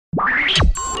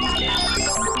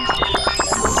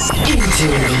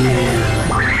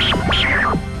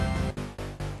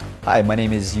Hi, my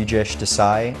name is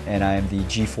Desai, and I am the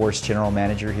Geforce General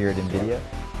Manager here at nVidia.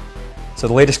 So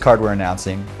the latest card we're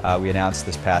announcing, we announced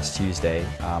this past Tuesday,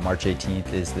 March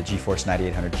 18th, is the Geforce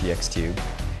 9800 GX2.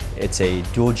 It's a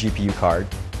dual GPU card.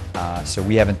 So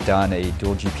we haven't done a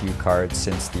dual GPU card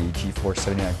since the Geforce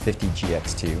 7950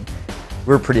 GX2.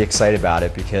 We're pretty excited about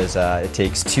it because it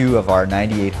takes two of our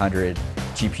 9800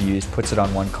 GPUs, puts it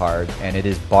on one card, and it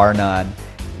is bar none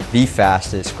the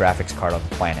fastest graphics card on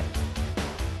the planet.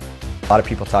 A lot of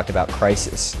people talked about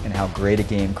Crysis and how great a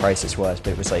game Crysis was, but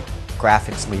it was like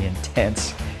graphically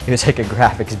intense. It was like a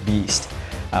graphics beast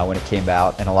when it came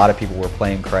out, and a lot of people were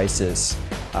playing Crysis,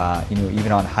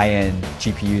 even on high-end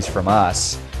GPUs from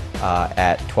us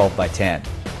at 12 by 10.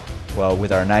 Well,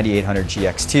 with our 9800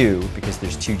 GX2, because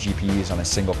there's two GPUs on a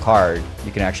single card,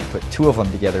 you can actually put two of them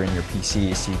together in your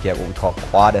PC, so you get what we call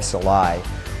quad SLI,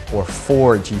 or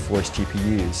 4 Geforce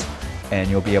GPUs, and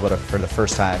you'll be able to, for the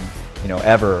first time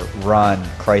ever, run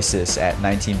Crysis at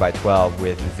 19 by 12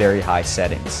 with very high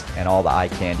settings and all the eye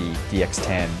candy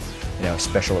DX10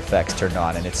 special effects turned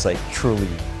on, and it's like truly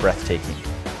breathtaking.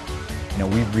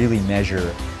 We really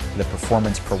measure the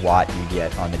performance per watt you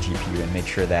get on the GPU and make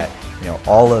sure that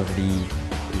all of the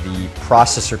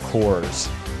processor cores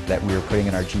that we are putting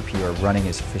in our GPU are running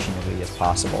as efficiently as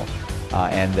possible.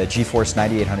 And the Geforce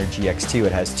 9800 GX2,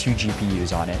 it has two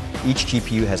GPUs on it. Each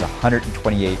GPU has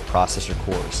 128 processor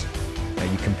cores.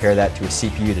 You compare that to a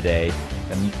CPU today,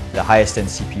 and the highest end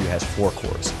CPU has 4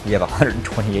 cores. We have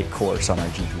 128 cores on our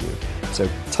GPU. So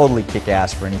totally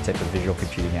kick-ass for any type of visual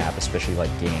computing app, especially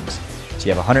like games. So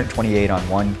you have 128 on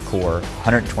one core,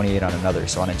 128 on another.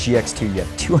 So on a GX2 you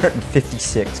have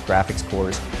 256 graphics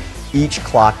cores, each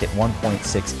clocked at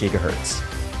 1.6 gigahertz.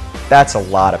 That's a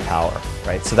lot of power,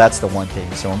 right? So that's the one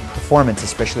thing. So in performance,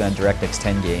 especially on DirectX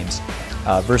 10 games,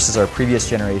 versus our previous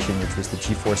generation, which was the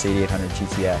Geforce 8800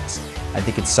 GTX, I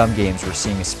think in some games we're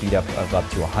seeing a speed up of up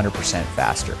to 100%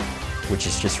 faster, which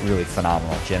is just really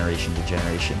phenomenal, generation to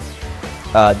generation.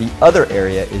 The other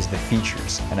area is the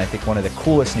features, and I think one of the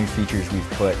coolest new features we've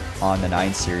put on the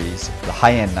 9 series, the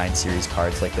high-end 9 series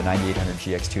cards like the 9800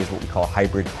 GX2, is what we call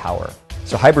hybrid power.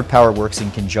 So hybrid power works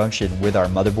in conjunction with our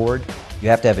motherboard. You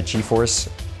have to have a Geforce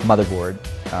motherboard.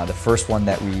 The first one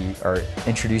that we are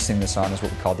introducing this on is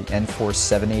what we call the nForce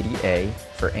 780A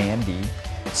for AMD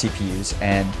CPUs,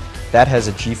 and that has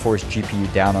a Geforce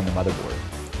GPU down on the motherboard.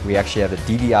 We actually have a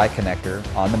DVI connector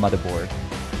on the motherboard.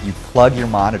 You plug your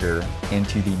monitor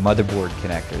into the motherboard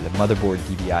connector, the motherboard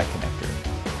DVI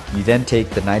connector. You then take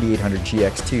the 9800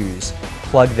 GX2s,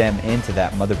 plug them into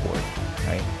that motherboard,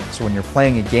 right? So when you're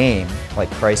playing a game like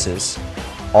Crysis,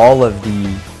 all of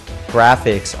the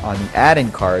graphics on the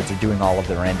add-in cards are doing all of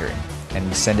the rendering, and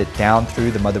we send it down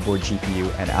through the motherboard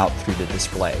GPU and out through the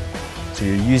display. So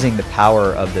you're using the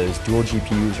power of those dual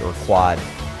GPUs or quad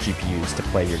GPUs to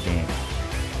play your game.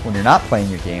 When you're not playing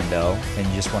your game though, and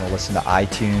you just want to listen to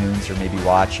iTunes or maybe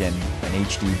watch an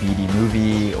HD BD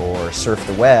movie or surf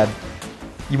the web,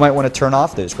 you might want to turn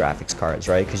off those graphics cards,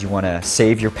 right? Because you want to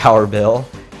save your power bill.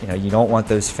 You don't want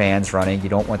those fans running. You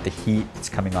don't want the heat that's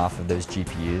coming off of those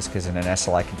GPUs, because in an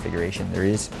SLI configuration there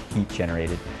is heat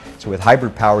generated. So with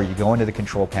hybrid power, you go into the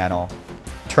control panel,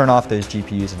 turn off those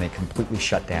GPUs, and they completely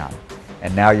shut down.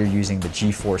 And now you're using the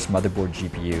Geforce motherboard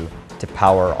GPU to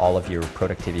power all of your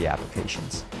productivity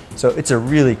applications. So it's a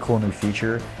really cool new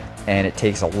feature, and it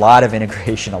takes a lot of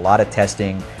integration, a lot of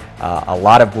testing, a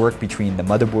lot of work between the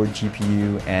motherboard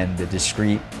GPU and the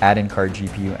discrete add-in card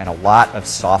GPU, and a lot of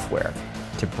software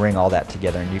to bring all that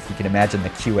together. And if you can imagine the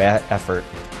QA effort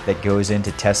that goes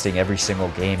into testing every single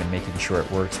game and making sure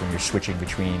it works when you're switching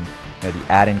between the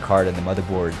add-in card and the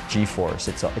motherboard Geforce,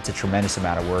 it's a tremendous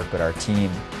amount of work, but our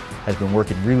team has been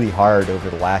working really hard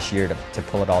over the last year to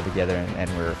pull it all together, and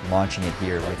we're launching it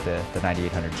here with the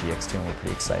 9800 GX2, and we're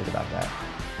pretty excited about that.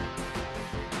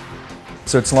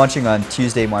 So it's launching on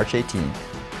Tuesday, March 18th,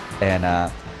 and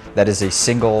that is a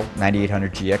single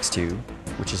 9800 GX2,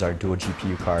 which is our dual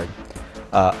GPU card.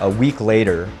 A week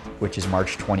later, which is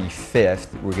March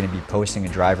 25th, we're going to be posting a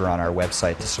driver on our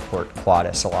website to support quad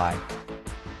SLI.